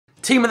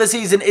Team of the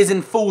season is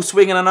in full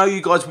swing, and I know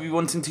you guys will be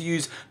wanting to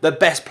use the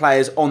best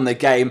players on the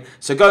game.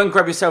 So go and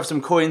grab yourself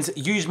some coins.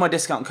 Use my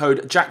discount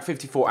code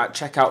JACK54 at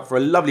checkout for a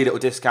lovely little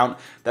discount.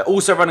 They're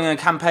also running a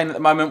campaign at the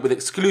moment with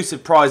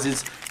exclusive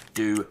prizes.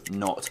 Do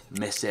not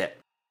miss it.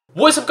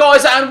 What's up,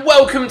 guys, and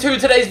welcome to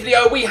today's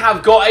video. We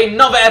have got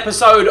another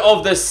episode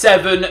of the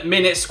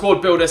 7-minute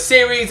squad builder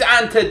series,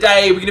 and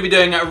today we're going to be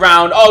doing it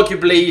around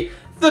arguably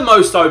the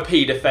most OP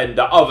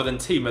defender other than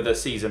team of the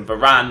season,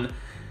 Varane,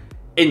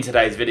 in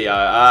today's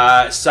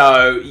video.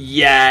 So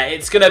yeah,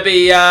 it's going to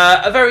be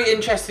a very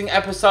interesting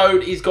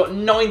episode. He's got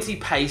 90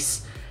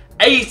 pace,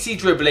 80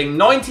 dribbling,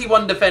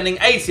 91 defending,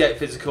 88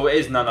 physical. It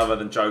is none other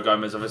than Joe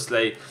Gomez,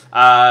 obviously.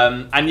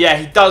 And yeah,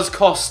 he does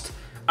cost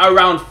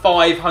around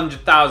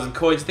 500,000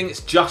 coins. I think it's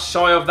just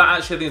shy of that,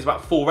 actually. I think it's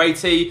about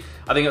 480.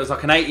 I think it was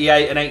like an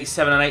 88, an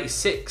 87, and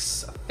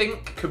 86. I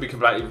think could be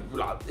completely,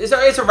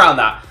 it's around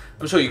that.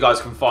 I'm sure you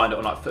guys can find it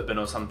on like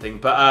Footbin or something.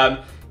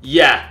 But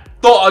yeah,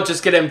 thought I'd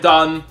just get him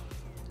done.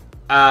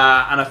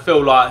 And I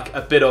feel like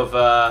a bit of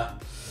a,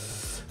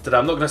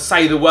 I'm not going to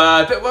say the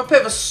word, but a bit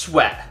of a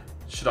sweat,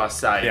 should I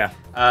say?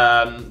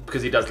 Yeah.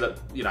 Because he does look,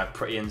 you know,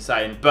 pretty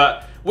insane.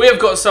 But we have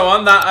got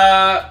someone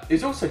that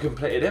is also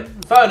completed him.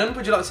 Vernon,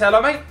 would you like to say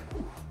hello, mate?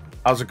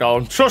 How's it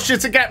going? Trust you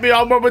to get me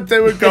on when we're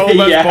doing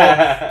Gomez,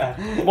 yeah.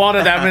 But one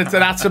of them, it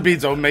has to be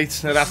done,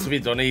 mate. It has to be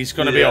done. He's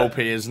going to be OP,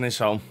 isn't he?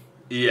 So.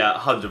 Yeah,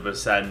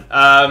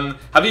 100%.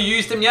 Have you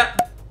used him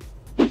yet?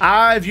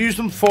 I've used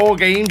them 4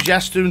 games,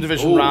 yes, doing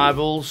Division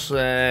Rivals,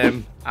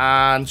 and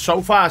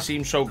so far it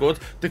seems so good.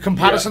 The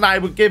comparison I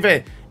would give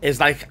it is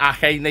like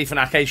Nathan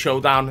Ake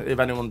Showdown, if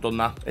anyone done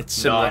that. It's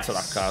similar to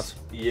that card.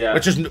 Yeah.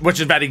 Which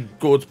is very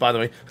good, by the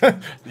way.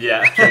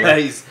 Yeah,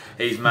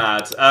 he's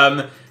mad.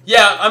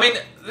 Yeah, I mean,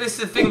 this is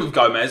the thing with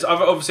Gomez. I've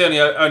obviously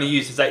only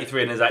used his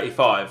 83 and his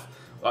 85.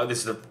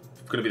 This is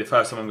going to be the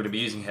first time I'm going to be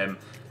using him.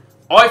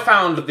 I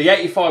found that the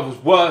 85 was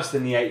worse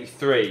than the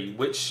 83,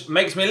 which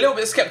makes me a little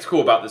bit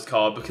skeptical about this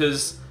card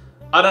because,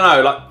 I don't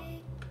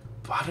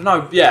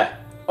know, yeah.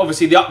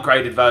 Obviously, the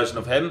upgraded version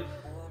of him,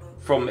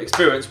 from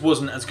experience,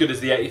 wasn't as good as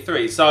the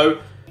 83.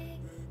 So,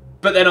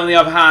 but then on the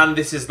other hand,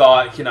 this is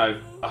like, you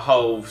know, a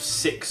whole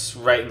 6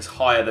 ratings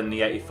higher than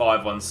the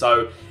 85 one.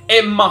 So,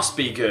 it must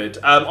be good.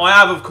 I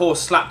have, of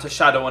course, slapped a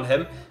shadow on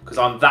him because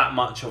I'm that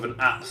much of an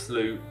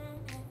absolute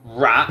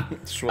rat.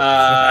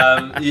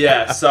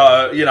 Yeah,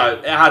 so you know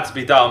it had to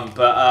be done,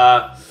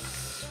 but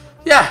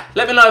yeah,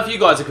 let me know if you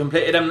guys have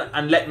completed him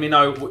and let me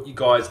know what you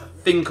guys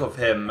think of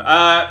him.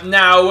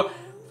 Now,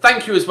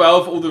 thank you as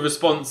well for all the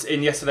response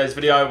in yesterday's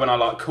video when I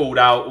like called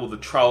out all the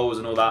trolls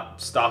and all that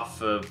stuff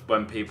for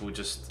when people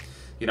just,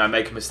 you know,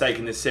 make a mistake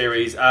in this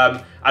series.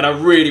 And I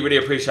really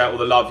appreciate all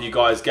the love you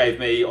guys gave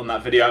me on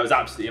that video. It was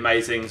absolutely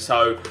amazing.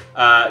 So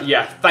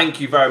yeah, thank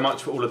you very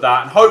much for all of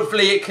that, and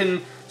hopefully it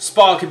can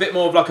spark a bit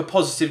more of like a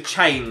positive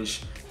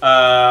change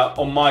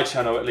on my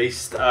channel at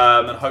least,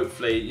 and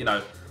hopefully, you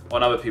know,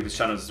 on other people's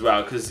channels as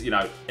well, because, you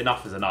know,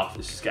 enough is enough.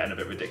 It's just getting a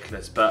bit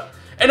ridiculous. But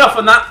enough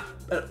on that.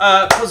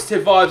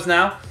 Positive vibes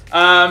now.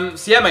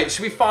 So yeah, mate,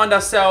 should we find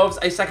ourselves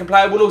a second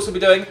player? We'll also be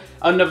doing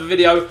another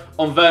video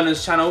on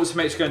Vernon's channel, so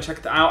make sure you go and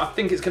check that out. I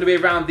think it's going to be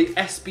around the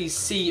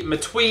SBC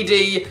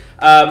Matuidi.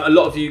 A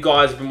lot of you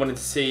guys have been wanting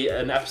to see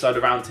an episode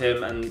around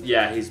him, and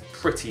yeah, he's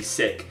pretty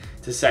sick,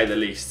 to say the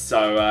least.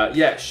 So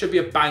yeah, it should be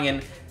a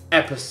banging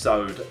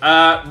episode.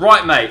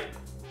 Right, mate,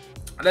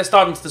 let's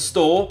dive into the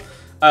store.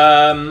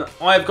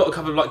 I've got a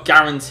couple of like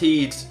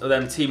guaranteed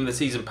team of the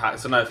season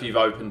packs. I don't know if you've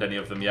opened any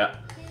of them yet.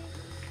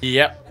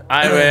 Yep,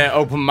 I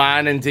opened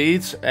mine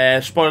indeed.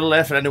 Spoiler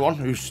alert for anyone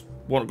who's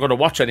going to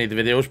watch any of the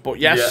videos, but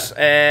yes,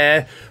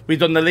 yeah. We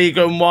done the League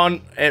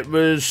one. It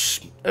was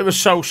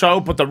so-so,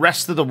 but the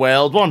rest of the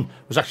world one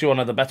was actually one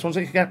of the better ones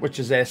I could get, which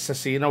is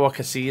Siine or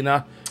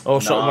Casina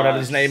or something, whatever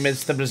his name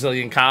is, the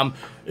Brazilian cam.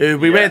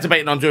 We were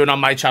debating on doing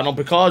on my channel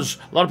because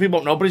a lot of people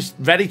don't know, but he's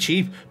very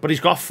cheap, but he's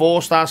got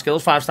 4-star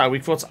skills, 5-star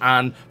weak foot,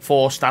 and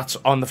 4 stats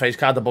on the face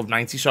card above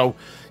 90. So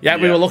yeah,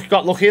 we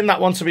got lucky in that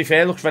one, to be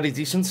fair. Looks very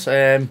decent.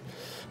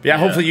 Yeah,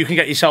 hopefully you can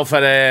get yourself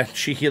a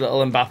cheeky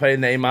little Mbappe,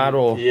 Neymar,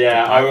 or...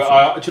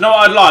 Yeah, do you know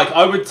what I'd like?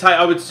 I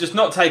would just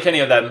not take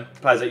any of them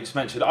players that you just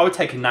mentioned. I would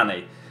take a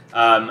Nani.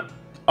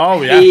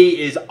 Oh, yeah.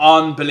 He is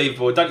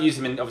unbelievable. Don't use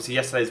him in, obviously,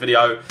 yesterday's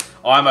video.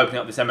 I'm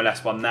opening up this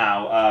MLS one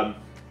now.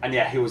 And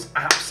yeah, he was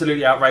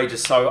absolutely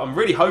outrageous. So I'm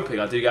really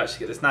hoping I do actually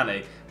get this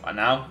Nani right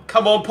now.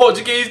 Come on,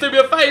 Portuguese, do me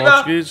a favour.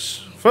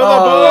 Portuguese. For the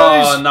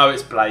boys! Oh, no,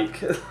 it's Blake.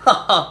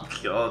 Oh,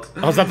 God.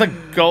 Oh, is that the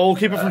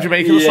goalkeeper from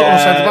Jamaica or something?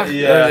 Centre-back?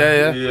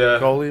 Yeah.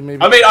 Goalie,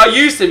 maybe. I mean, I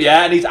used him,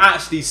 yeah, and he's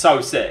actually so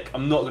sick.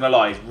 I'm not going to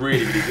lie. He's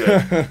really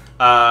good.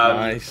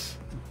 Nice.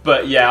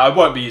 But, yeah, I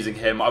won't be using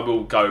him. I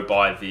will go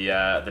by the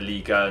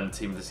Liga and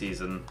Team of the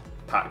Season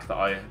pack that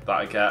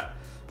I get.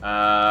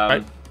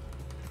 Right.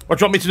 What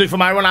do you want me to do for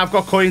my one? I've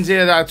got coins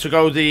here to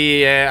go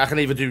I can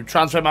either do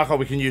transfer mark, or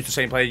we can use the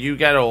same player you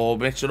get, or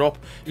mix it up.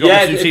 You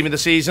want me to do team of the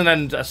season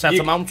and a set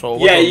amount? Or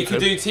yeah, you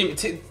can do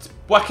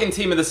whack in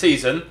team of the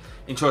season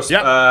into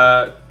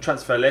a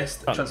transfer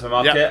list, transfer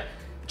market,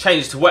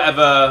 change to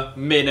whatever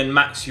min and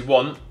max you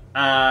want,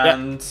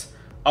 and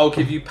I'll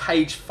give you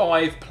page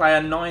 5,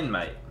 player 9,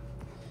 mate.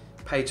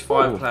 Page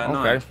 5, player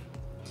 9. Okay.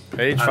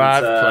 Page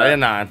 5, player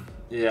 9.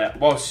 Yeah,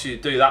 whilst you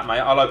do that, mate,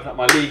 I'll open up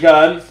my league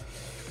earn.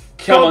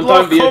 Come on,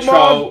 don't be a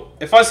troll.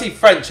 If I see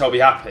French, I'll be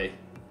happy.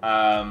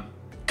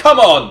 Come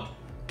on!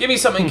 Give me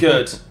something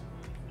good.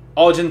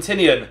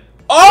 Argentinian.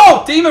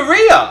 Oh, Di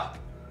Maria!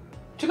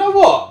 Do you know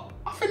what?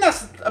 I think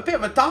that's a bit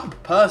of a dub,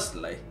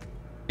 personally.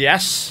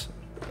 Yes,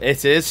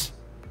 it is.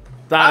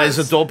 That is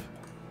a dub.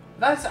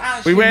 That's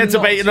actually we were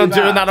debating on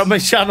doing that on my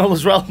channel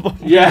as well, but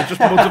yeah,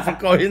 just multiple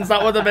coins.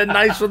 That would have been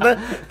nice, wouldn't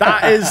it?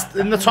 That is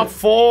in the top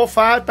 4 or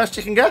 5 best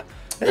you can get.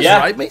 That's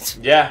right, mate.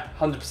 Yeah,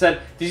 100%.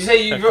 Did you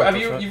say you've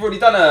already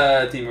done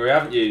a Di Maria,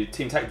 haven't you?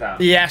 Team Takedown.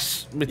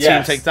 Yes, with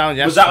Team Takedown.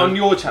 Yes. Was that on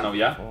your channel?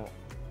 Yeah.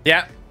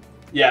 Yeah.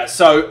 Yeah.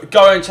 So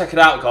go and check it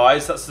out,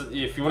 guys. That's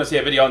if you want to see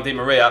a video on Di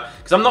Maria,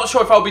 because I'm not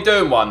sure if I'll be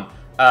doing one.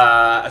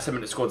 A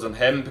 7-minute squads on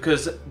him,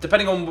 because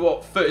depending on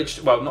what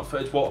footage, well, not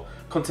footage, what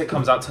content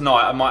comes out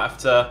tonight, I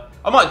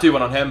might do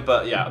one on him,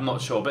 but yeah, I'm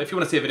not sure. But if you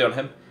want to see a video on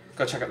him,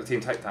 go check out the Team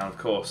Takedown, of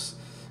course.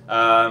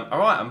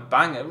 Alright, I'm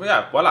banging.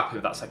 Yeah, well happy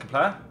with that second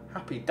player.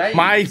 Happy days.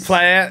 My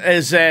player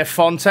is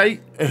Fonte,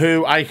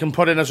 who I can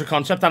put in as a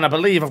concept, and I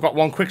believe I've got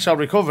 1 quick sell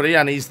recovery,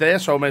 and he's there,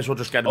 so I may as well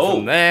just get him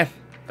from there.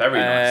 Very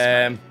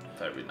nice,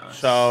 very nice.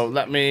 So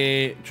let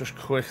me just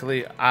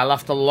quickly, I'll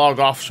have to log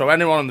off, so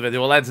anyone on the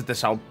video will edit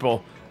this out,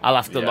 but I'll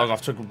have to log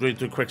off to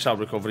do quick sell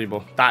recovery,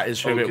 but that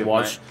is who it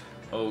was.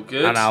 Mate. All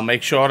good. And I'll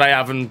make sure I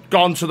haven't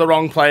gone to the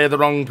wrong player, the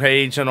wrong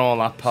page, and all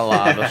that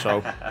palaver.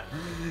 So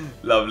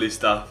lovely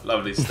stuff,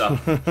 lovely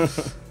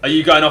stuff. Are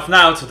you going off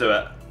now to do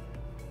it?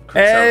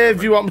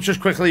 If you want me to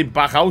just quickly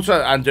back out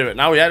and do it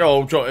now, yeah.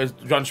 Or do you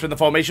want to spin the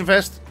formation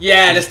first?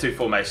 Yeah, let's do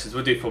formations.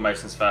 We'll do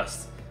formations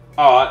first.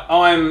 All right,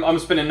 I'm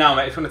spinning now,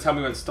 mate. If you want to tell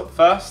me when to stop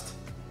first.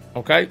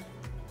 Okay.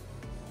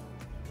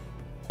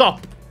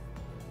 Stop.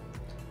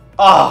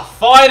 Ah,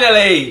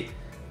 finally!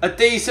 A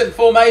decent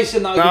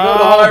formation that I can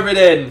build a hybrid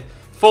in.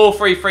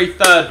 4-3-3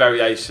 third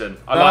variation.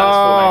 I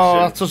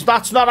like this formation.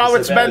 That's not how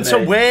it's meant to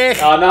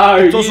work. I know.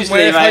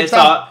 Usually, mate,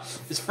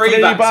 it's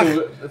three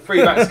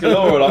backs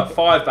galore, or like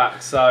 5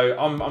 backs. So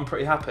I'm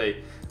pretty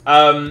happy.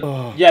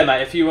 Yeah,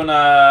 mate. If you wanna,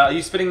 are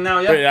you spinning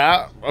now?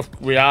 Yeah.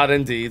 We are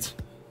indeed.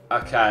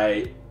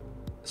 Okay.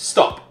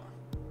 Stop.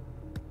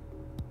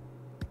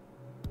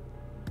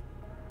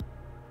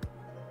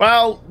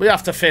 Well, we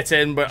have to fit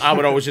in, but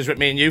our always is with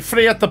me and you.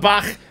 3 at the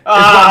back is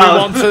what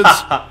we wanted.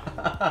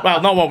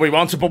 Well, not what we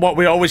wanted, but what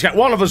we always get.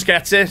 One of us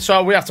gets it,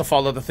 so we have to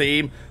follow the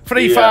theme.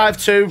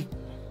 3-5-2.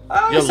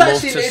 You'll love to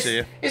see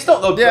it. It's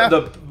not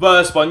the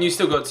worst one. You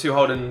still got 2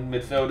 holding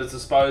midfielders, I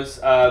suppose.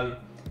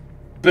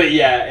 But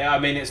yeah, I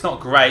mean, it's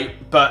not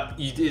great, but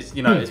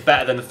it's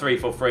better than a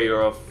 3-4-3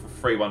 or a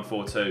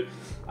 3-1-4-2.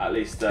 At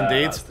least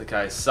that's the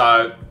case.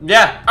 So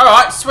yeah, all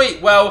right,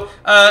 sweet. Well,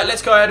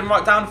 let's go ahead and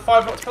write down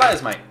 5 locked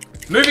players, mate.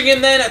 Moving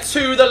in then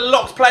to the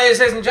locked players,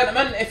 ladies and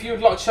gentlemen. If you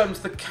would like to show them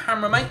to the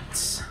camera,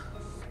 mates.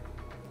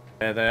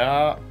 There they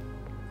are.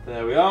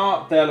 There we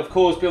are. They'll of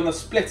course be on the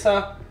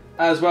splitter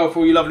as well for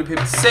all you lovely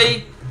people to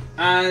see.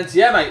 And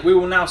yeah, mate, we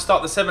will now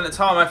start the 7-minute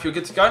timer if you're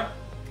good to go.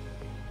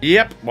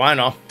 Yep, why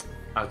not?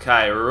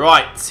 Okay,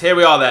 right. Here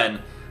we are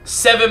then.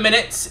 7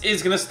 minutes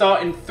is going to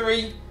start in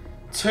 3,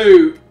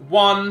 2,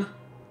 1.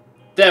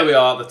 There we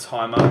are. The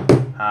timer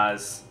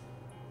has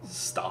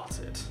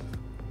started.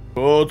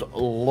 Good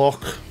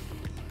luck.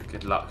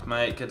 Good luck,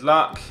 mate. Good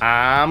luck.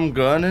 I'm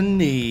gonna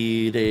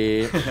need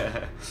it.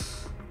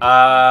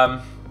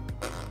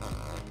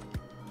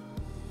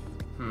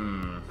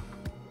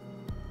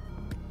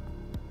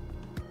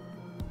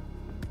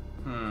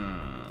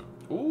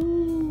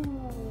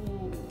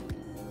 Ooh.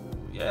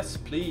 Yes,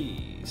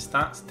 please.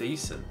 That's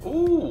decent.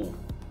 Ooh.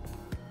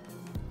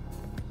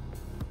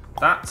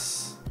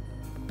 That's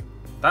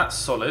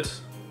solid.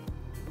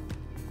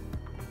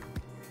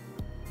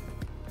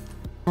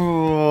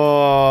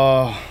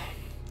 Oh.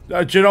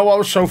 Do you know what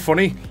was so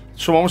funny?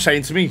 Someone was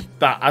saying to me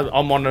that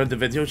on one of the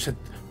videos, said,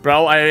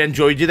 "Bro, I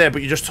enjoyed you there,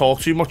 but you just talk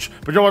too much."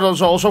 But you know what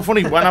was also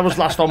funny? When I was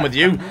last on with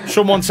you,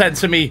 someone said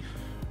to me,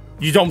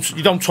 "You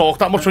don't talk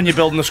that much when you're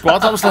building a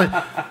squad." I was like,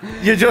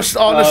 "You just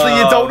honestly,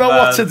 you don't know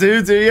what to do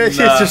you?" No. You're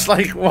just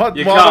like, "What?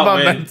 You what can't am I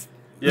win. meant?"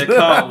 You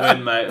can't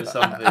win, mate, or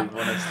something.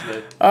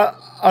 Honestly.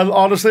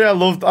 Honestly, I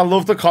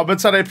love the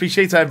comments and I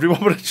appreciate everyone,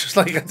 but it's just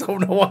like I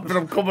don't know what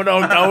I'm coming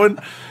on going.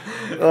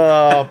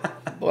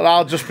 Well,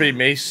 I'll just be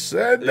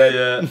Mayson.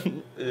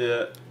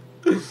 Yeah.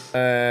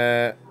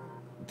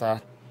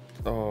 That.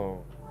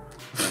 Oh.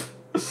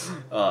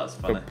 Oh, it's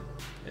funny.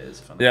 It is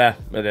funny. Yeah,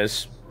 it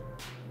is.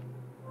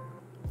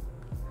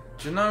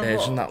 Do you know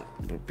what?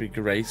 That would be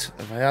great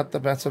if I had the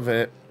better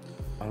version.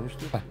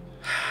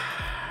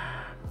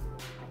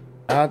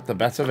 I had the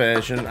better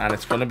version, and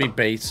it's gonna be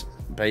bait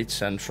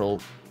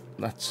central.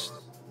 Let's.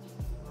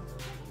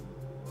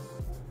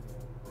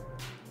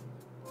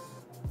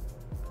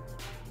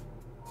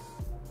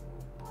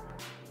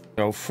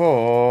 Go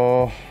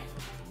for.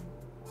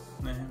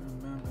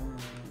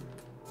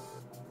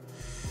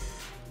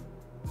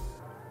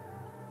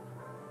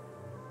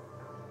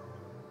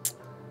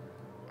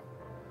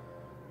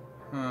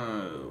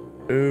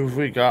 Who have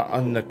we got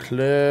on the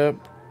club?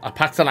 I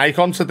packed an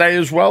icon today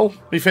as well.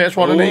 My first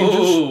one in ages.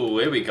 Oh,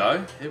 here we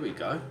go. Here we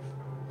go.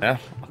 Yeah,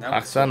 I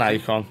packed an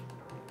icon.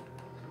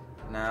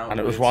 Now and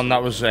it was one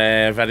that was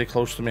very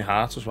close to my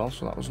heart as well,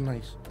 so that was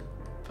nice.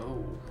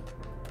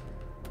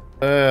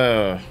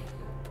 Oh.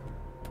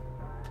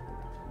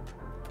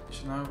 Do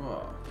you know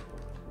what?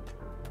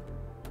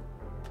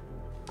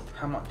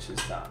 How much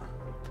is that?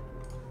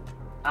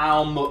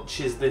 How much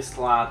is this,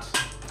 lad?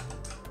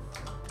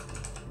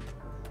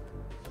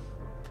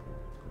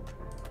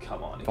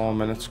 Come on. 4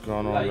 minutes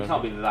gone on. You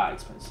can't be that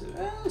expensive.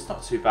 It's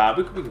not too bad.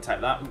 We can take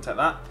that. We can take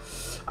that.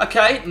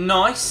 Okay,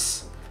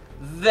 nice.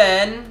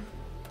 Then.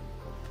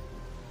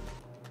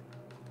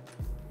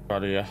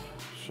 Got here.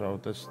 So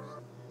this.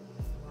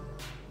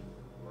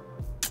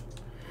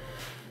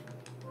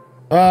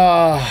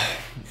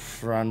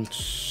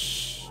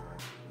 France.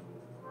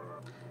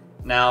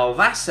 Now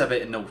that's a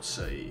bit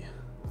naughty.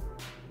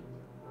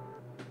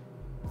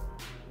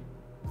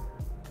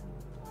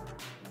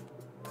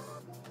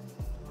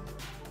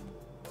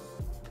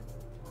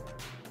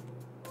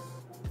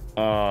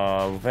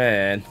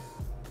 Then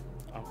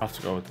I'll have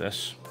to go with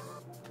this.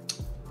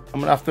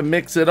 I'm gonna have to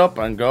mix it up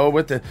and go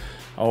with it.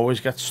 I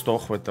always get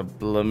stuck with the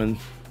blooming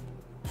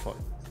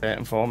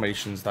certain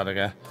formations that I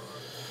get.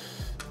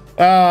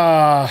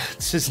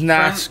 This is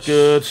not French,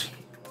 good.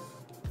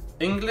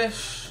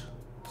 English,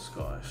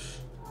 Scottish,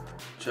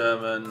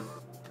 German,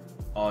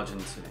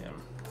 Argentinian.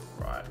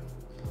 Right.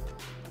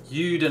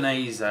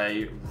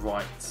 Udinese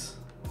right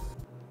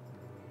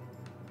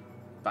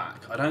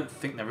back. I don't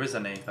think there is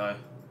any though.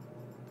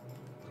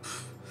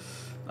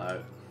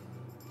 No.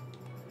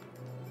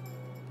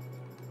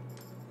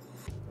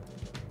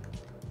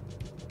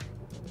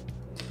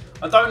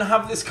 I don't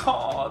have this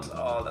card.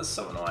 Oh, that's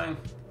so annoying.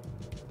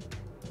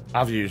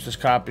 I've used this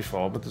card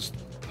before, but there's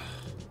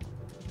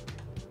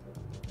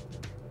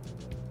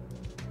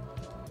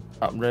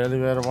not really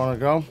where I want to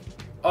go.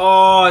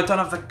 Oh, I don't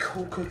have the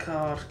Coca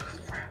card.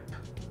 Crap.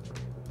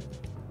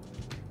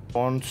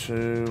 1,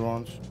 2,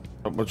 1.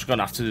 We're just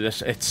gonna have to do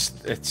this.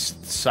 It's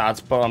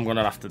sad, but I'm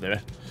gonna have to do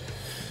it.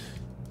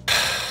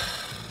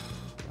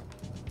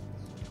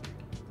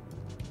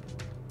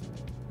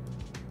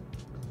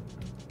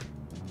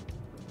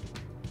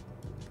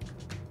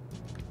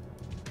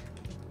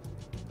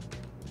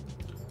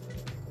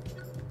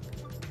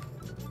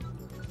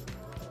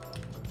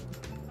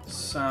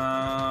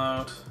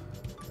 Sad.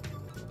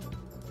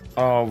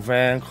 Oh,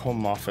 Van,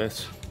 come off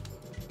it.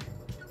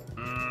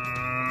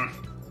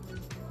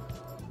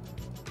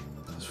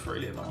 That's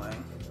really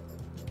annoying.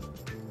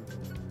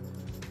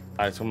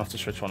 Alright, I'm gonna have to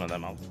switch one of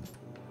them out.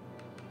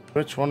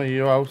 Which one are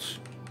you out?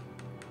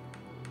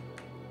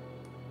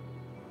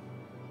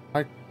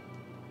 I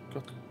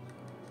got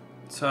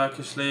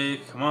Turkish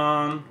League, come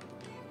on.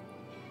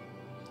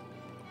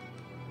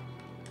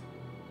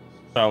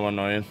 so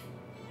annoying.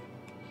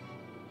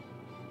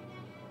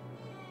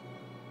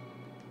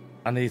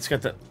 I need to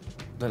get the.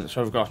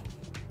 So we've got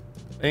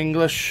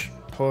English,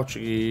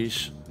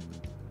 Portuguese.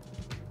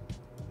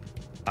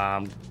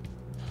 My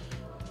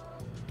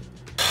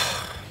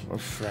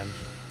friend.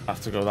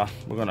 Have to go that.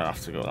 We're gonna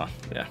have to go that.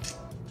 Yeah.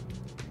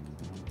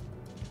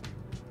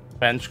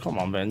 Bench, come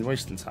on, Ben.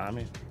 Wasting time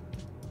here.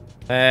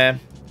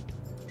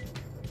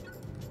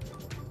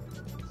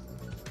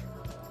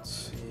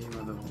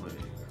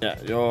 Yeah,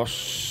 you're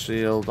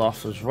sealed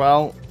off as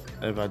well.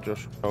 If I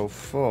just go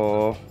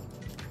for.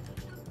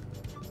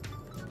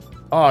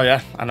 Oh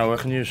yeah, I know we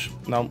can use.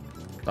 No,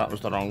 that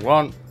was the wrong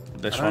one.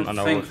 This one I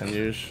know we can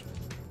use.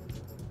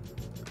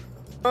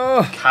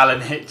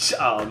 Kalinic,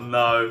 oh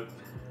no.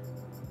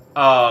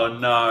 Oh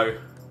no.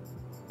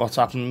 What's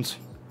happened?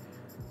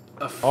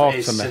 It's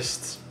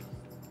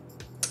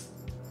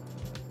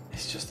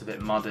just a bit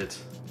mudded.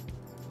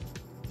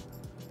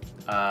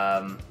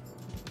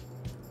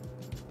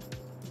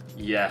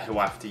 Yeah, who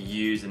I have to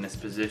use in this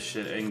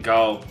position in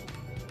goal.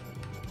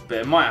 But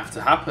it might have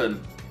to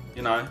happen,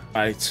 you know.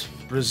 Right.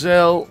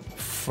 Brazil,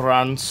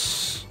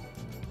 France,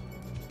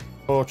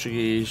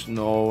 Portuguese,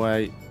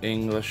 Norway,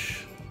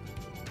 English.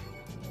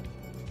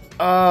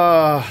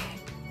 1,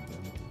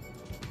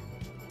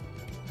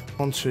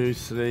 2,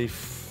 3,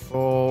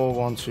 4.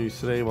 1, 2,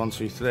 3. 1,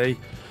 2, 3.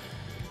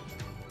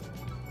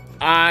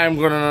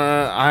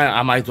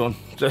 Am I done?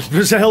 Just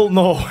Brazil,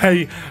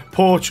 Norway,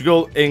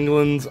 Portugal,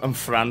 England, and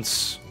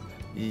France.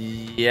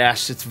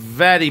 Yes, it's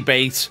very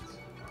bait,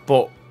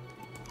 but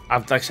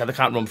like I said, I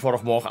can't run for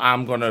it more.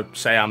 I'm gonna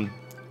say I'm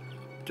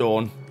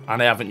done,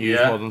 and I haven't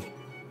used more than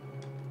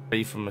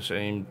 3 from the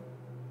same.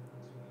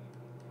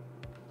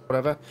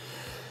 Whatever.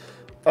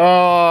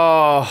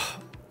 Oh,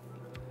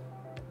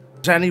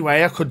 is there any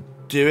way I could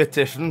do it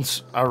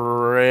different? I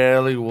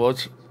really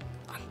would.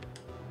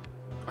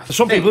 There's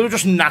some people who are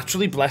just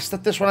naturally blessed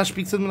at this when I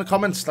speak to them in the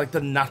comments. Like,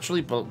 they're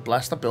naturally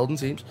blessed at building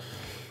teams.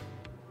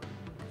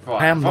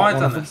 Right, I am not done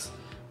one of them. this.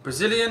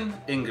 Brazilian,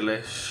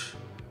 English,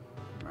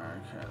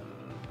 American,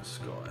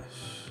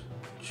 Scottish,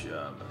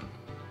 German.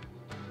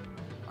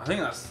 I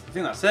think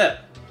that's it.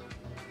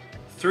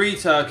 3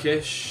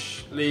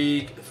 Turkish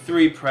League,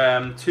 3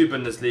 Prem, 2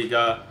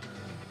 Bundesliga,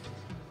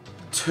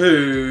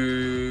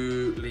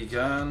 2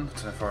 Liga. I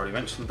don't know if I already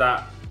mentioned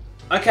that.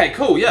 Okay,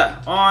 cool,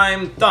 yeah,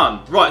 I'm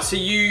done. Right, so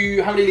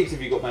how many leagues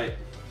have you got, mate?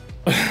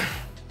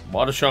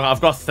 What a shock.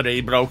 I've got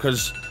 3, bro,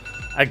 because,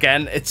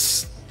 again,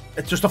 it's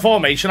just a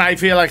formation. I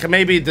feel like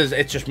maybe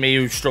it's just me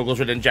who struggles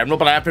with it in general,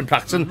 but I have been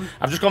practicing.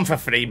 I've just gone for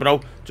 3,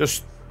 bro.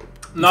 Just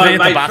 3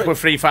 at the back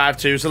with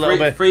 3-5-2s a little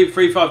bit.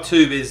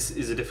 3-5-2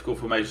 is a difficult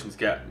formation to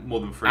get more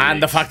than 3 And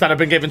leagues. the fact that I've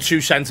been given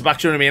 2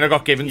 centre-backs, you know what I mean? I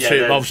got given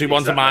 2, obviously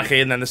one's a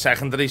marquee and then the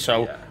secondary,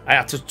 so I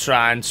had to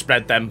try and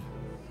spread them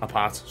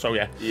apart, so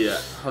yeah. Yeah,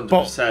 100%.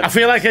 But I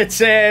feel like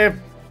it's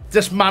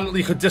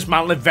you could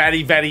dismantle it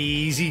very, very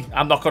easy.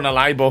 I'm not going to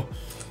lie, but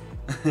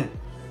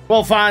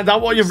we'll find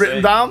out what you've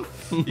written down.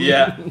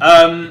 Yeah,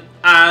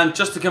 and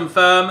just to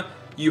confirm,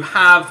 you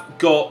have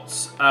got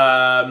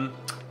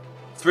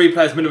 3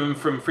 players minimum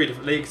from 3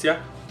 different leagues,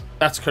 yeah?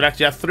 That's correct,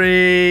 yeah.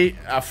 3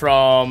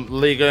 from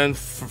Liga,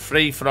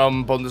 3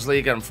 from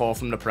Bundesliga, and 4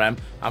 from the Prem,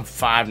 and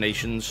 5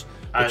 nations,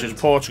 which is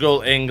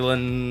Portugal,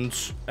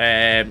 England,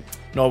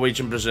 Norway,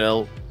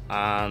 Brazil,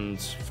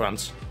 and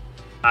France.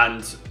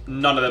 And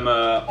none of them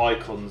are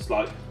icons,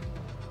 like...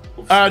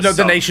 No,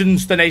 the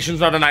nation's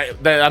not an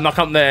icon. I'm not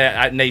counting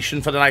the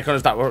nation for the icon.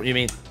 Is that what you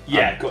mean?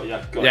 Yeah, got you.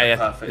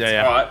 Perfect.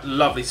 Yeah. All right,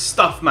 lovely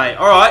stuff, mate.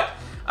 All right,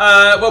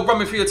 well, run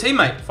me through your team,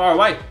 mate. Far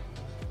away.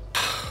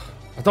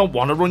 I don't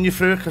want to run you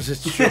through it because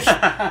it's just...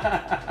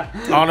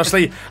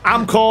 Honestly,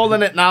 I'm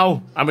calling it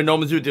now. And we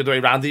normally do it the other way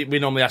around. We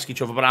normally ask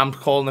each other, but I'm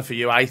calling it for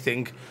you. I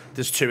think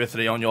there's 2 or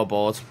 3 on your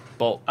board.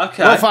 But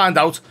we'll find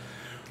out.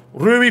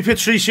 Rui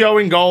Patricio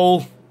in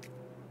goal.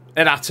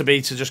 It had to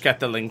be to just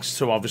get the links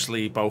to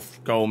obviously both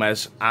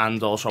Gomez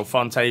and also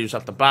Fonte, who's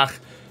at the back.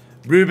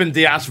 Ruben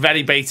Diaz,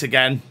 very bait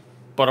again,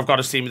 but I've got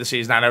his team of the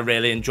season and I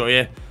really enjoy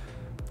it.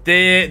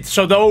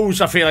 So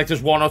those, I feel like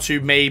there's 1 or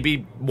 2,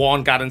 maybe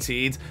 1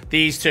 guaranteed.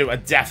 These 2 are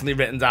definitely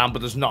written down, but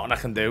there's nothing I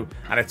can do.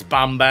 And it's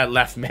Bamba,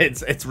 left mid,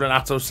 it's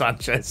Renato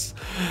Sanchez.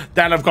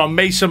 Then I've got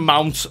Mayson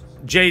Mount,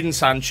 Jadon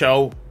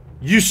Sancho,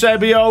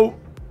 Eusebio,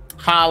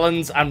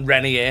 Haaland, and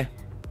Renier.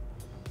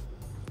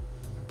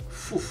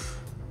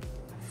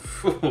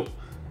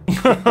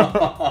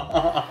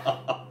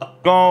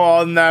 Go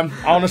on, then.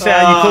 Honestly,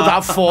 you could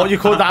have 4. You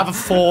could have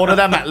 4 of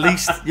them at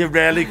least. You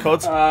really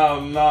could. Oh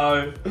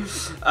no! You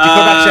could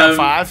actually have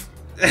 5.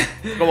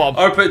 Go on.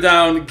 I put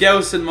down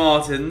Gelson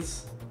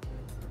Martins.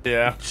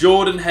 Yeah.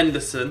 Jordan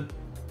Henderson.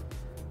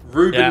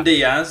 Ruben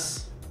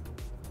Diaz.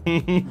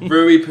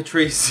 Rui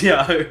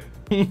Patricio.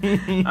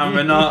 And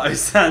Renato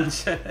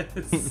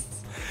Sanchez.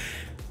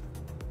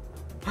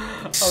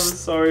 I'm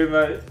sorry,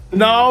 mate.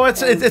 No,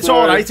 it's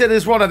all right. It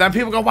is one of them.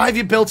 People go, why have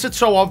you built it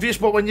so obvious?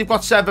 But when you've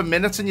got 7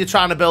 minutes and you're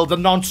trying to build a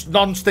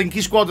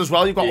non-stinky squad as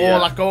well, you've got all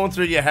that going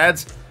through your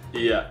head.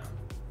 Yeah.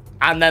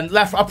 And then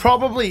I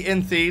probably,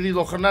 in theory,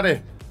 looking at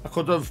it, I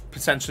could have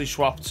potentially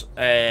swapped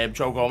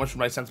Joe Gomez from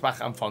right centre-back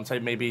and Fonte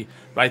maybe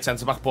right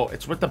centre-back. But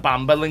it's with the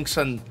Bamba links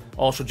and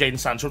also Jadon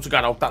Sancho to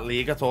get out that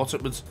league. I thought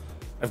it would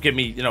have given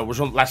me, was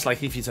less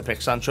likely for you to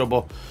pick Sancho.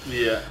 But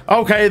yeah.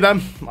 Okay,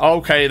 then.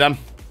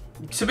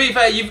 To be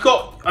fair, you've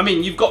got a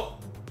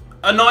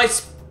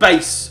nice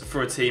base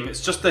for a team. It's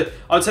just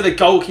I'd say the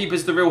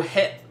goalkeeper's the real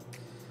hit.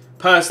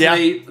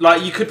 Personally,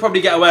 like you could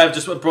probably get away with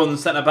just a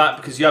bronze centre back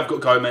because you have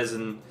got Gomez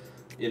and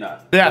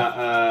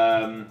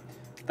that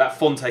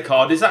Fonte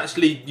card is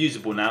actually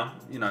usable now.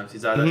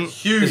 He's had a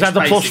huge. He's had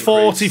the plus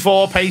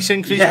 44 pace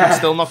increase, but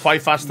still not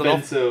quite fast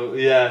enough.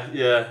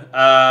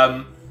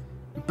 Yeah.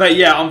 But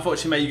yeah,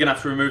 unfortunately, mate, you're gonna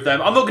have to remove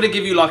them. I'm not gonna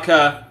give you like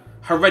a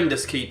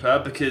horrendous keeper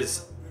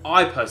because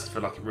I personally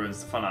feel like it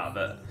ruins the fun out of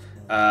it.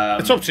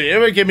 It's up to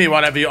you. Give me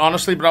whatever you...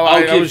 Honestly, bro,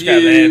 I always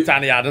get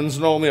Danny Adams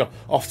normally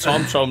off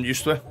Tom, so I'm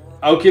used to it.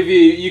 I'll give you...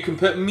 You can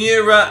put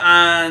Mura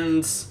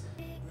and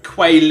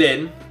Quay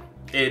Lin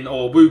in,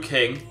 or Wu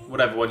King,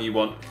 whatever one you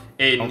want,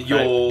 in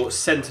your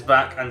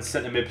centre-back and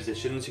centre-mid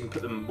positions. You can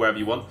put them wherever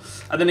you want.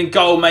 And then in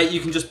goal, mate, you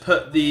can just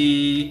put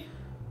the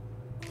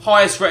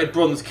highest-rated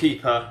bronze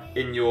keeper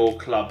in your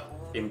club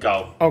in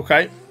goal.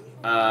 Okay.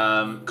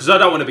 Because I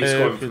don't want to be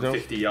scoring from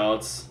 50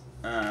 yards.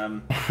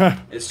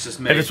 It's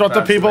just me. If it's what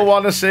the people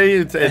want to see,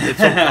 it's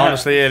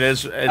honestly it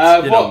is.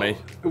 It's you know me.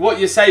 What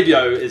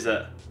Eusebio is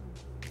it?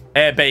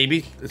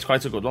 Baby, it's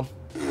quite a good one.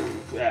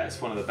 Yeah,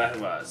 it's one of the best.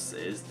 Well,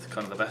 it is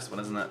kind of the best one,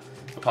 isn't it?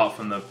 Apart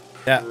from the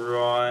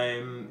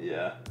prime,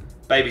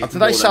 Baby.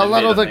 Did I sell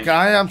that other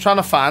guy? I'm trying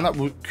to find that.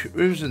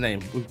 Who's the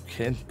name? Wu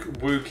King.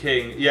 Wu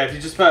King. Yeah, if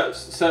you just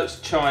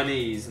search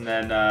Chinese and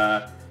then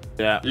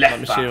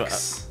left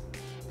backs,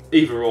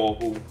 either or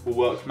will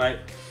work, mate.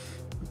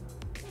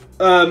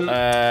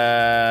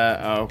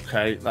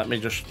 Okay,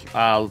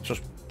 I'll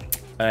just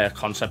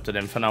concept it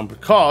in for now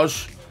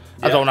because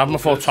I don't have him. I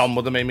thought Tom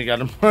would have made me get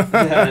him.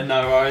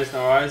 No worries.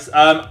 Right,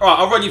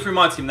 I'll run you through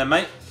my team then,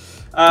 mate.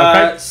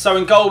 So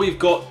in goal we've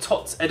got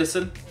Tots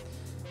Edison,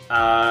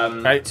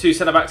 2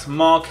 centre backs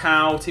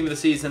Markow, team of the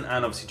season,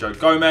 and obviously Joe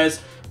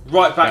Gomez.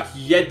 Right back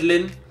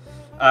Yedlin,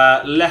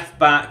 left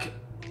back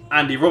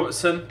Andy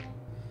Robertson.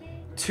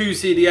 2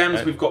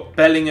 CDMs we've got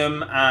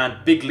Bellingham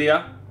and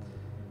Biglia.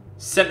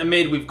 Centre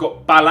mid, we've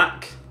got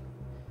Ballack.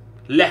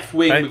 Left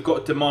wing, we've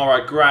got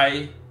Demarai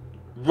Gray.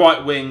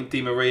 Right wing,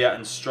 Di Maria,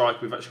 and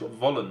strike, we've actually got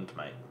Volland,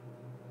 mate.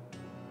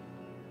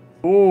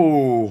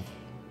 Ooh,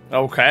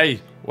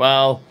 okay.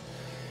 Well,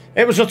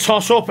 it was a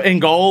toss-up in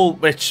goal,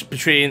 which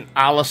between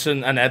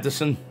Alisson and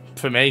Ederson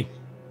for me,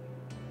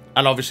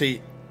 and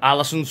obviously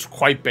Alisson's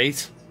quite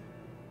bait.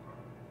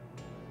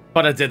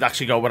 But I did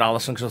actually go with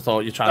Alisson because I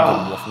thought you're trying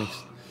to bluff me.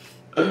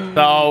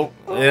 So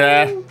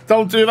yeah,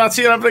 don't do that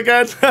to you ever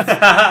again.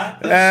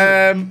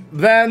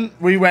 Then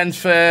we went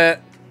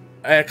for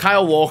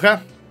Kyle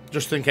Walker,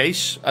 just in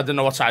case. I didn't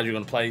know what side you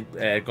were going to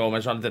play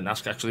Gomez on. I didn't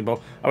ask actually,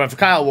 but I went for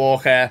Kyle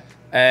Walker.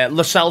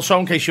 Lo Celso,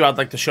 in case you had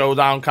like the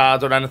showdown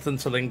card or anything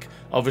to link,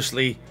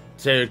 obviously,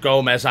 to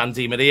Gomez and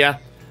Di Maria.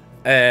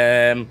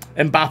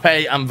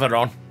 Mbappe and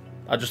Veron.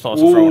 I just thought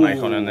to throw an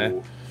icon in there.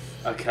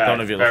 Okay. Don't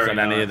know if you looked at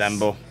any of them,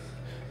 but.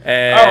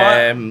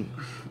 Alright.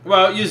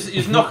 Well,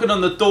 you're knocking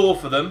on the door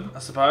for them, I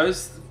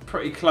suppose.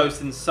 Pretty close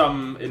in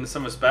some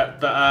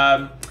respect,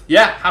 but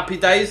yeah, happy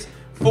days.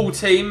 Full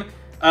team.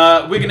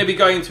 We're going to be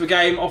going into a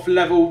game off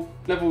level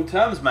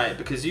terms, mate,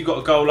 because you got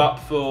a goal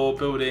up for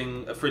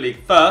building a 3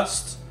 league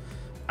first.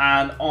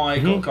 And I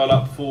got a goal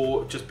up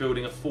for just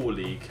building a 4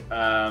 league.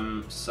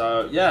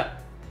 So, yeah.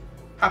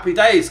 Happy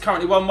days.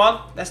 Currently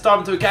 1-1. Let's dive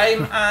into a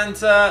game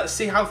and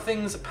see how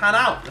things pan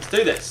out. Let's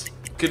do this.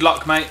 Good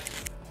luck, mate.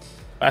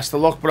 Best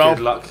of luck, bro.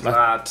 Good luck,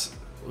 lad.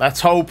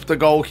 Let's hope the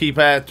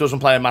goalkeeper doesn't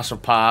play a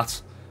massive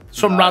part.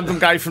 Some random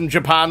guy from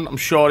Japan. I'm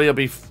sure he'll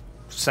be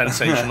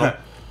sensational.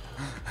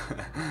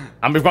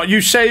 And we've got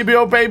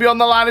Eusebio, baby, on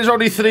the line. He's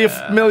only 3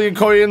 million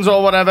coins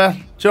or whatever.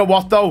 Do you know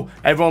what, though?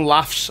 Everyone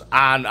laughs,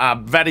 and a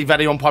very,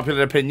 very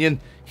unpopular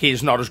opinion,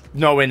 he's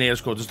nowhere near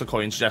as good as the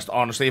coin suggests,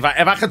 honestly. If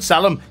I could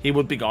sell him, he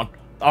would be gone.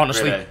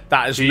 Honestly, really?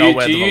 that is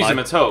nowhere Do you use him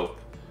at all?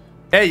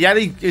 Yeah,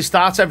 he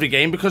starts every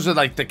game because of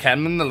like the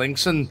chem and the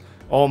links and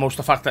almost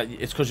the fact that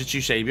it's because it's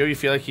Eusebio. You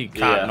feel like you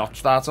can't not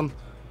start him.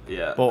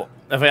 Yeah. But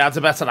if I had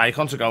a better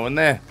icon to go in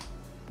there...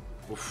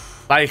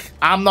 Like,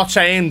 I'm not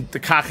saying the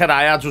Kaka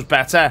I had was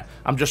better.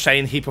 I'm just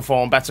saying he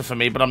performed better for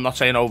me, but I'm not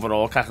saying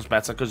overall Kaka's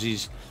better because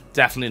he's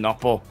definitely not.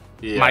 But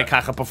my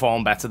Kaka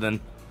performed better than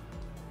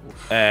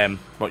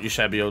what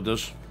Eusebio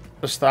does.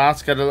 The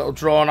start, get a little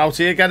drawn out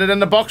here, get it in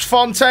the box,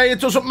 Fonte. It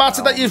doesn't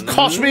matter that you've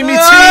cost me my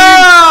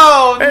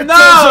team. It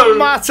doesn't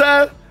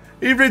matter.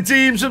 He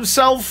redeems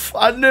himself.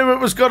 I knew it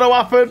was going to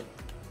happen.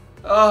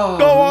 Oh,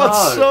 go on,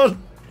 son.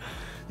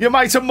 You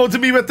might have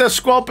mudded me with the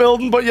squad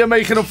building, but you're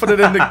making up for it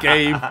in the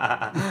game.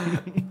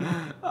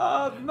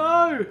 Oh,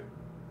 no.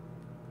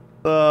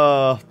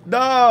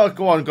 No,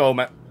 go on,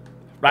 Gomez.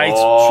 Right,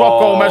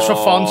 swap Gomez for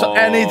Font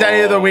any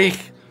day of the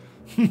week.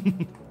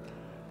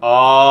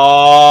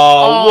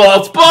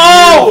 What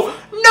ball?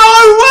 No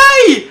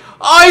way!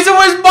 Oh, he's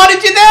almost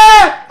modded you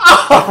there.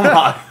 Oh,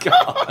 my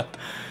God.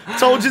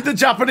 Told you the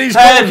Japanese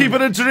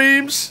goalkeeper of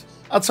dreams.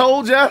 I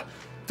told you.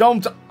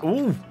 Don't.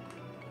 Ooh.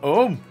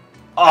 Oh.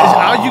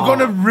 Are you going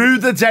to rue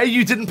the day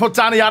you didn't put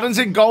Danny Adams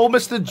in goal,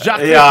 Mr.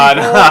 Jack? Yeah, I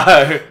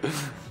know.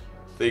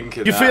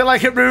 Thinking you feel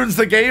like it ruins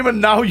the game,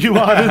 and now you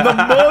are in the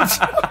mud.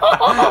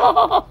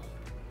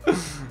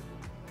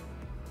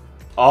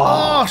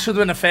 Should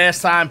have been a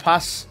first-time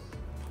pass.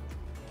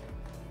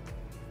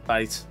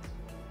 Right.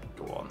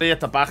 Go on. See, at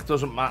the back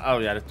doesn't matter. Oh,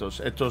 yeah, it does.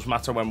 It does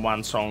matter when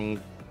one song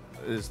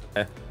is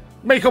there.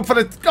 Make up for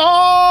it.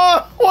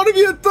 Oh, what have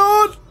you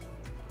done?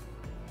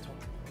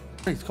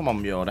 Right, come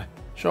on, Miura.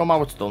 Show him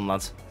how it's done,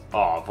 lads.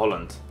 Oh,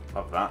 Volland.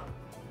 Love that.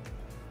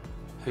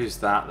 Who's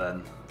that,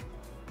 then?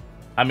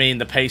 I mean,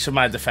 the pace of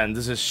my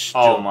defenders is...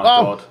 Oh, my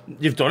God.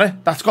 You've done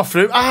it. That's got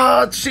through.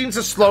 It seems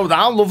to slow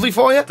down. Lovely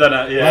for you. Don't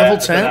know, yeah. Level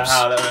temps. temps.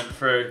 How that went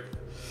through.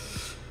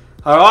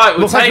 All right,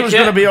 we'll Looked like it was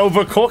going to be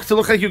overcooked. It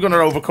looked like you were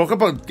going to overcook it,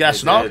 but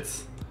guess not.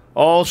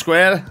 All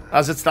square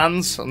as it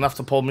stands. I'm going to have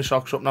to pull my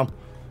socks up now.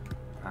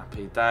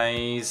 Happy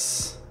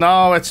days.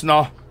 No, it's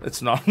not.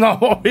 It's not.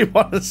 Not what we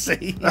want to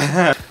see.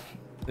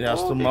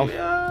 Yes,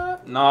 No.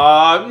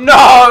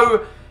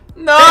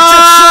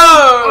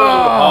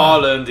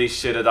 Haaland, he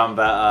should have done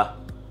better.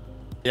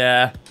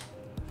 Yeah.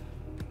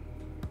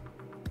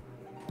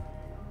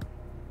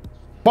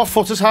 What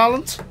foot is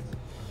Haaland?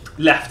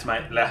 Left,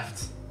 mate,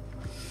 left.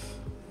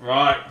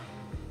 Right.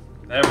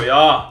 There we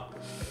are.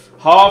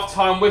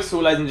 Half-time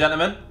whistle, ladies and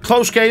gentlemen.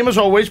 Close game as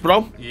always,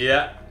 bro.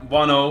 Yeah,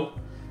 1-0.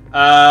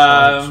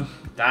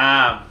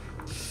 Damn.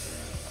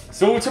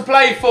 It's all to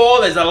play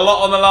for. There's a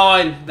lot on the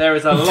line. There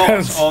is a lot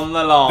on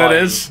the line.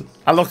 There is.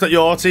 I looked at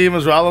your team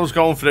as well. I was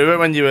going through it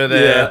when you were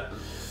there.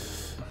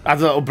 I had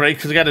a little break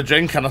to get a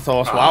drink, and I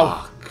thought,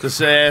 wow,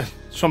 there's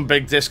some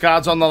big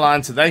discards on the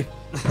line today.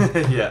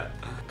 Yeah.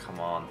 Come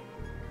on.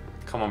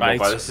 Come on, right.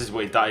 Robbo. This is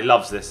what he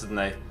loves this, doesn't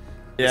he?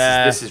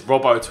 Yeah. This is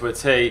Robbo to a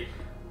T.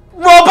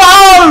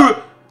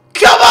 Robbo!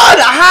 Come on!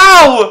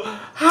 How?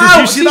 Did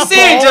you see that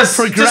ball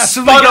just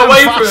spun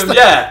away from him?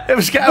 Yeah. It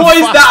was getting what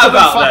is that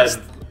about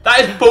then? That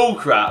is bull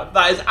crap.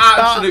 That is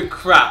absolute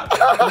crap.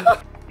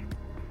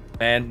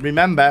 And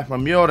remember,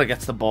 when Miura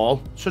gets the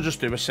ball, so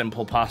just do a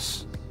simple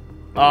pass.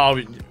 Oh,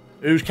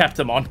 who's kept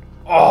him on?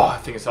 Oh, I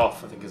think it's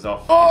off. I think it's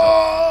off.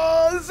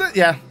 Oh, is it?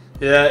 Yeah.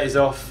 Yeah, it's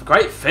off.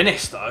 Great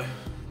finish, though.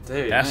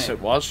 Dude, yes, mate.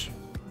 it was.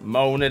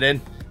 Moan it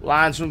in.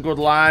 Line some good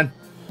line.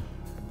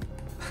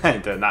 I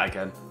ain't doing that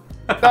again.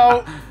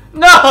 No.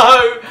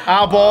 No!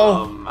 Our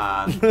ball. Oh,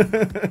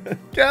 man.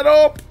 Get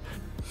up.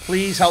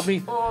 Please help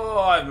me. Oh,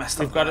 I messed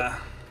up. We've got it.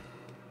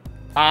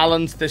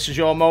 Ireland, this is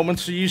your moment.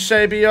 So you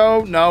say,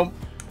 BO? No.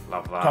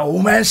 Love that.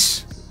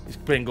 Gomez. He's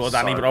been good,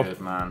 hasn't he, bro?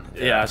 Good, man.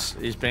 Yeah. Yes,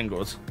 he's been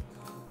good.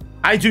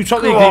 I do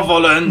totally Go on, agree.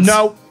 Volland.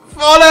 No.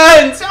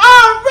 Volland!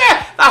 Oh,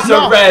 red! That's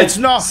a red. It's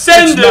not.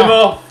 Send him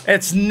off.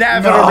 It's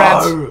never a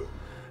red.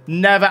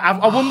 Never.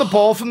 I won the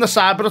ball from the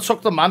side, but I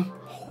took the man.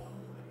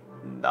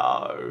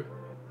 No.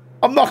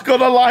 I'm not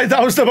gonna lie,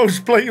 that was the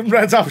most blatant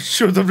red I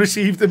should have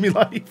received in my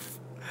life.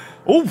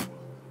 Oh!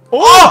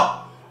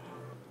 Oh!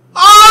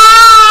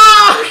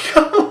 Oh!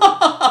 Come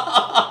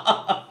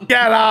on!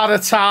 Get out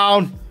of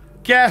town.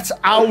 Get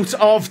out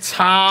of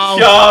town.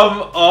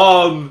 Come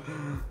on.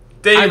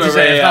 Di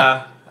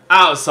Maria,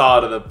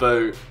 outside of the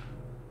boot.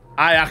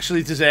 I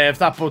actually deserve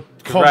that, but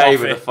come Ray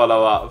off with it. a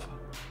follow-up.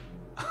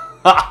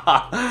 Don't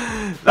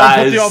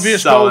put the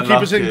obvious so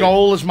goalkeepers in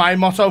goal as my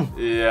motto.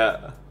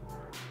 Yeah.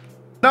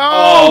 No!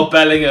 Oh,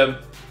 Bellingham.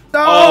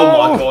 No!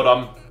 Oh, my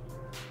God,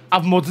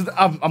 I've mudded.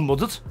 I'm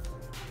mudded.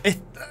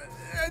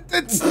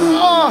 It's...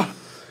 Oh.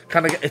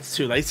 Can I get... It's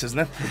too late, isn't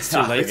it? It's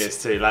too late. I think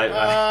it's too late, mate.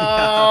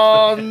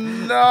 Oh,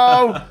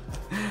 no.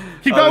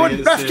 Keep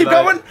going. Ref, keep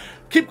going.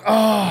 Keep...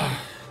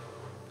 Oh.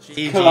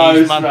 GG's,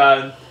 Close,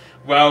 man.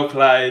 Well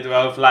played,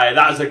 well played.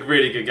 That was a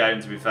really good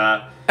game, to be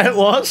fair. It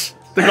was.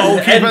 The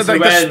goalkeeper, like the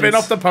end. spin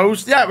off the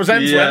post. Yeah, it was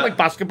end to end, like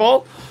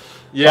basketball.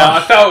 Yeah, I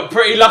felt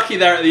pretty lucky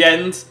there at the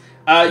end.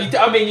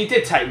 I mean, you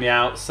did take me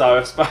out, so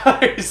I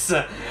suppose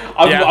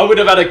I would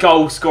have had a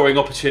goal-scoring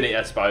opportunity,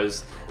 I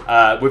suppose,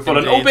 with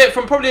Volland, albeit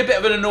from probably a bit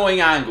of an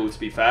annoying angle, to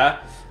be fair.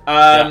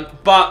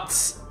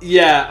 But,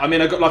 yeah, I mean,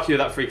 I got lucky with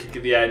that free kick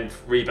at the end,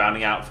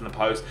 rebounding out from the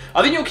post.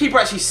 I think your keeper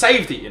actually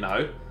saved it, you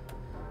know.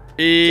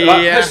 Yeah,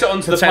 like, pushed it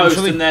onto the post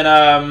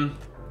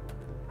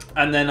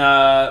and then,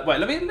 wait,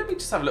 let me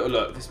just have a little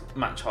look. This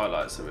match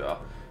highlights, here we are.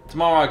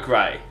 Demarai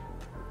Gray.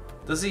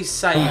 Does he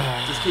save?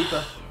 Does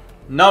keeper?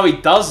 No, he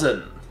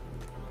doesn't.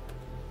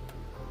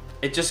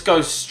 It just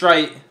goes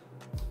straight.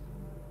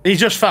 He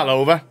just fell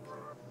over.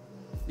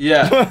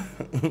 Yeah.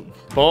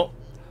 But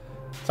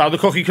that's how the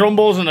cookie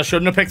crumbles, and I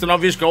shouldn't have picked an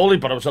obvious goalie,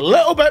 but I was a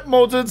little bit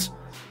muddled.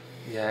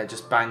 Yeah, it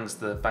just bangs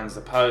the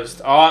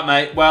post. All right,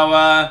 mate.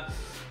 Well,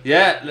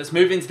 yeah, let's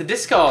move into the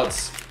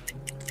discards.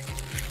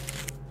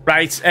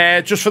 Right,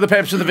 just for the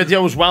purpose of the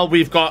video as well,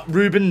 we've got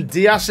Ruben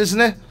Dias,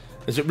 isn't it?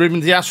 Is it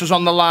Ruben Dias was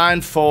on the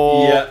line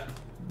for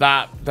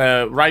that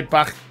right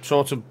back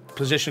sort of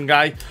position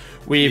guy?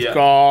 We've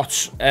got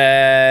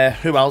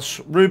who else?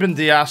 Ruben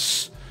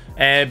Dias.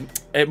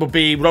 It would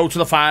be road to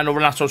the final,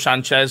 Renato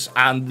Sanchez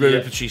and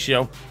Rui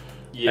Patricio.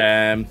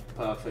 Yeah.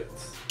 Perfect.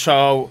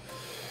 So,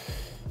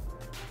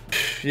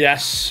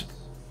 yes.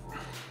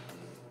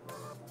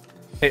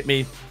 Hit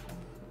me.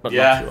 But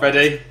yeah,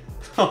 ready?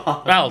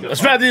 Well,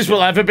 as ready as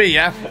we'll ever be,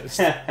 yeah.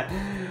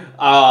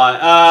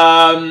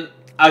 Alright,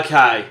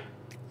 okay.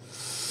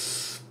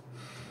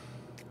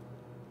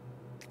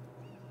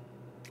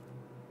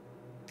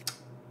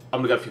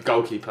 I'm gonna go for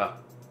goalkeeper.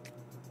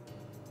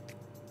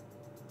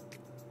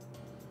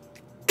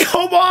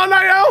 Come on,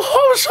 I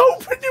was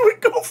hoping you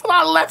would go for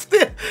that lefty.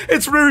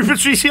 It's Rui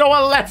Patricio,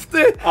 a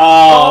lefty.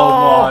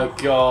 Oh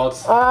my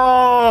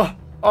God.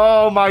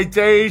 Oh my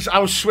days. I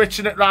was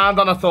switching it round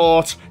and I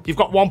thought, you've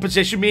got one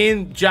position. Me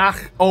and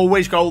Jack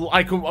always go,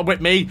 like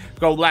with me,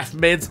 go left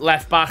mid,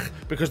 left back,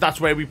 because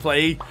that's where we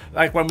play.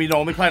 Like when we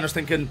normally play, and I was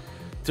thinking,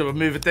 do I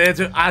move it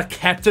there? I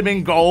kept him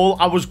in goal.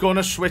 I was going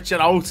to switch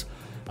it out.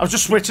 I was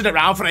just switching it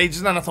around for ages,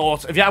 and then I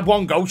thought, if you have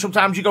one go,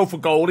 sometimes you go for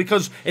goalie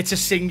because it's a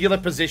singular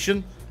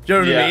position. Do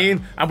you know what I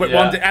mean? And with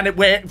one, and it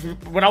works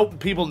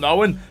without people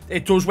knowing.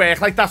 It does work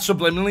like that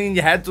subliminally in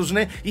your head, doesn't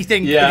it? You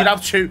think if you'd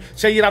have two,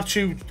 say you'd have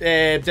two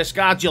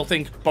discards, you'll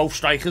think both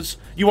strikers.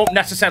 You won't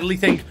necessarily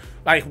think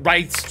like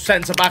right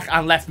centre back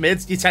and left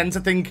mid. You tend to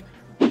think.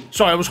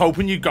 So I was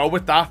hoping you'd go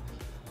with that.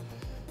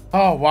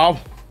 Oh wow,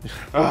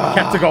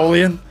 kept the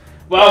goalie in.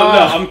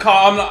 Well, look,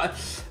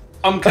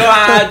 I'm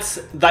glad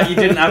that you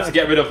didn't have to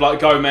get rid of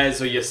like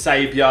Gomez or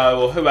Eusebio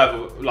or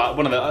whoever, like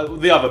one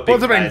of the other big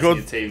players in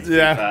your team. To be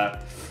fair.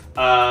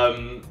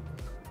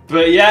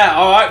 But yeah,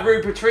 all right,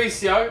 Rui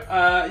Patricio.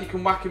 You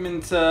can whack him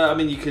into. I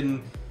mean, you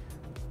can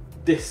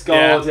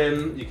discard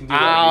him. You can do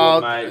whatever you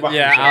want, mate. Whack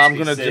him I'm to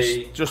gonna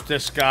SBC. just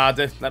discard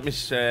it. Let me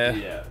see.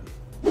 Yeah.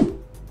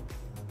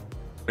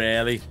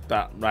 Really?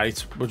 That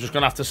right? We're just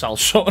gonna have to sell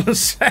Sutton a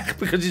sec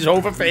because he's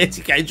over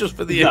 30k just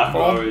for the No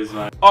inform. worries,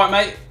 mate. All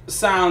right, mate.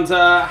 Sound.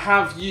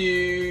 Have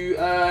you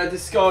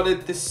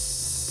discarded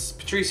this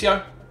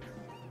Patricio?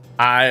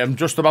 I am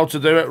just about to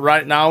do it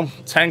right now.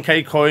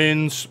 10k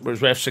coins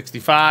was worth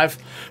 65,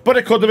 but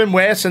it could have been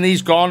worse, and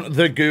he's gone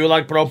the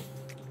gulag, bro.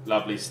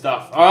 Lovely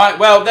stuff. All right,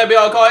 well, there we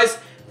are, guys.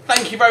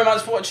 Thank you very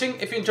much for watching.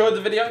 If you enjoyed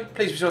the video,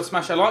 please be sure to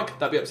smash a like.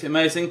 That'd be absolutely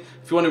amazing.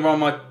 If you wonder why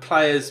my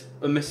players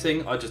are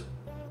missing, I just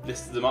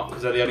listed them up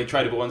because they're the only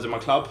tradable ones in my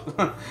club.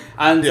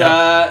 And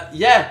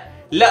yeah,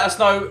 let us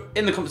know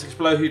in the comment section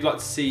below who you'd like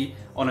to see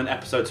on an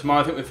episode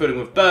tomorrow. I think we're filling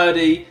with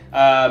Birdie,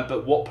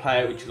 but what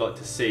player would you like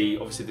to see?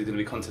 Obviously, there's going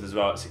to be content as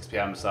well at 6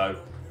 PM, so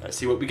let's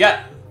see what we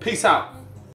get. Peace out.